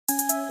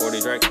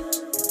40 Drake.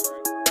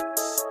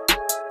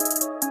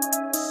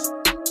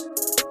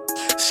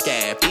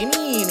 Skatt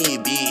Finney in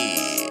it, bitch.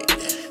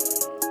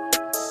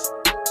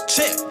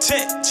 Check.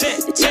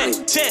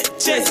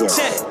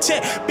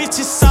 Bitch,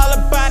 it's all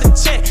about a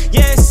check.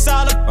 Yeah, it's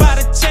all about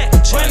a check.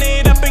 Run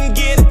it up and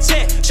get a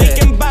check.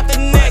 Thinking about the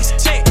next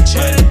check. Put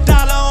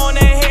 $1 on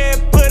that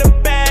head, put a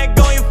bag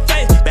on your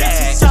face.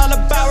 Bitch, it's all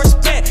about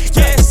respect.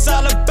 Yeah, it's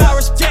all about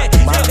respect.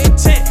 Yeah, they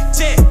check.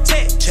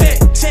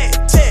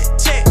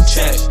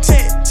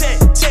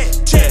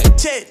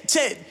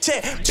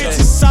 Bitch,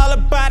 it's all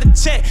about a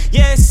check.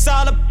 Yeah, it's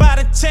all about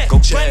a check.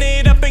 Run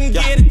it up and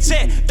get a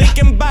check.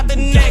 Thinking about the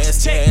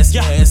next check.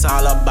 Yeah, it's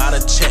all about a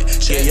check.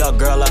 Give your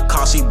girl a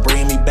call, she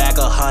bring me back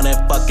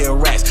 100 fucking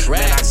racks.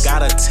 Man, I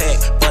got a tech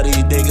for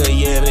these niggas,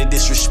 yeah, they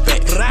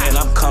disrespect. Man,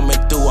 I'm coming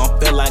through, I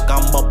feel like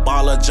I'm a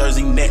baller,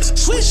 Jersey Nets.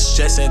 Switch,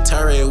 Jess and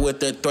Terry with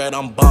the threat,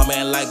 I'm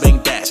bombing like Bang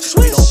Dash.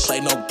 We don't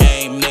play no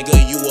game,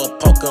 nigga, you a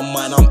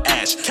Pokemon, I'm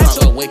Ash. Catch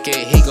a Wickid,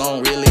 he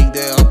gon' really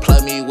then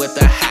plug me with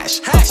the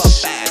hash. Puff a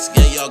fast,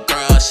 yeah, your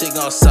girl, she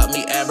gon' suck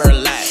me ever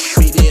last.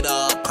 Beat it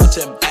up, punch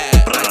it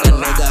back, like a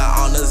nigga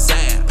on the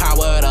Zan.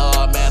 Powered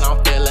up, man,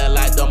 I'm feeling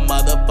like the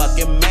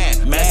motherfucking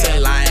man.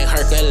 Messing like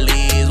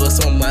Hercules with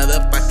some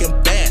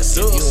motherfucking bands.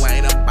 If you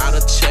ain't about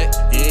a check,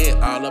 yeah,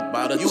 all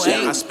about a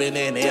check. I spin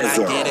it and I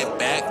get it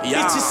back,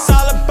 yeah. Bitch, it's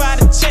all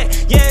about a check.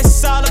 Yeah,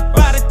 it's all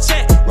about a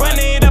check. Run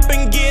it up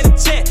and get a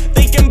check.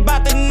 Thinking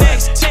about the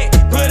next check.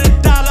 Put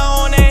 $1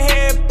 on that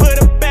head, put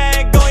a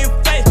bag on your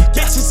face.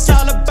 Bitch, it's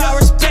all about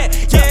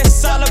respect. Yeah,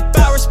 it's all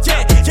about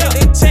respect. Yeah,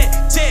 they check.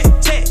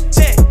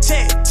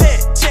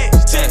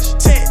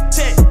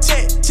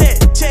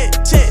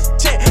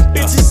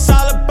 Bitch, it's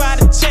all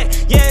about a check.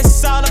 Yeah,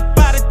 it's all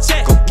about a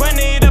check. Run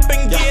it up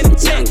and get a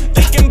check.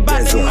 Thinking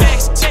about the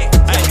next check.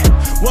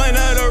 One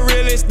of the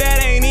realest that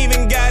ain't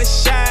even got a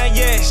shine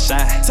yet.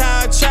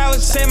 Time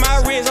travels in my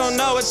wrist, don't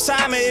know what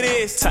time it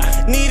is.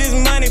 Need his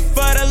money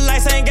for the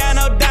lights, ain't got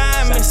no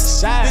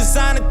diamonds.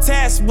 Designer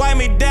tats, wipe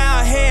me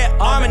down, head,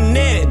 arm and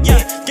knitted.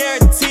 Yeah,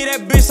 guarantee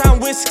that bitch I'm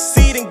with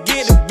succeed and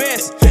get the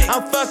best.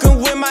 I'm fucking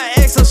with my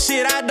ex, so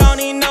shit, I don't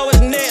even know his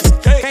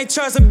next. Can't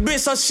trust a bitch,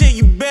 so shit,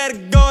 you better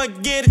go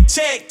and get a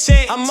check.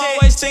 I'm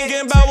always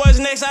thinking about what's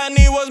next, I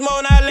need what's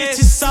more, not less. Bitch,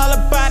 it's all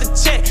about a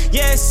check.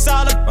 Yeah, it's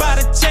all about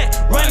a check.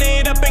 Run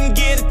it up and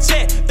get a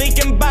check.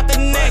 Thinking about the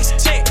next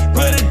check.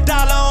 Put $1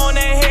 on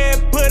that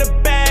head, put a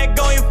bag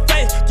on your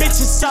face.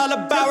 Bitch, it's all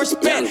about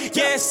respect.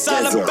 Yeah, it's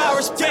all about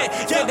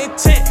respect. Yeah, they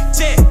check.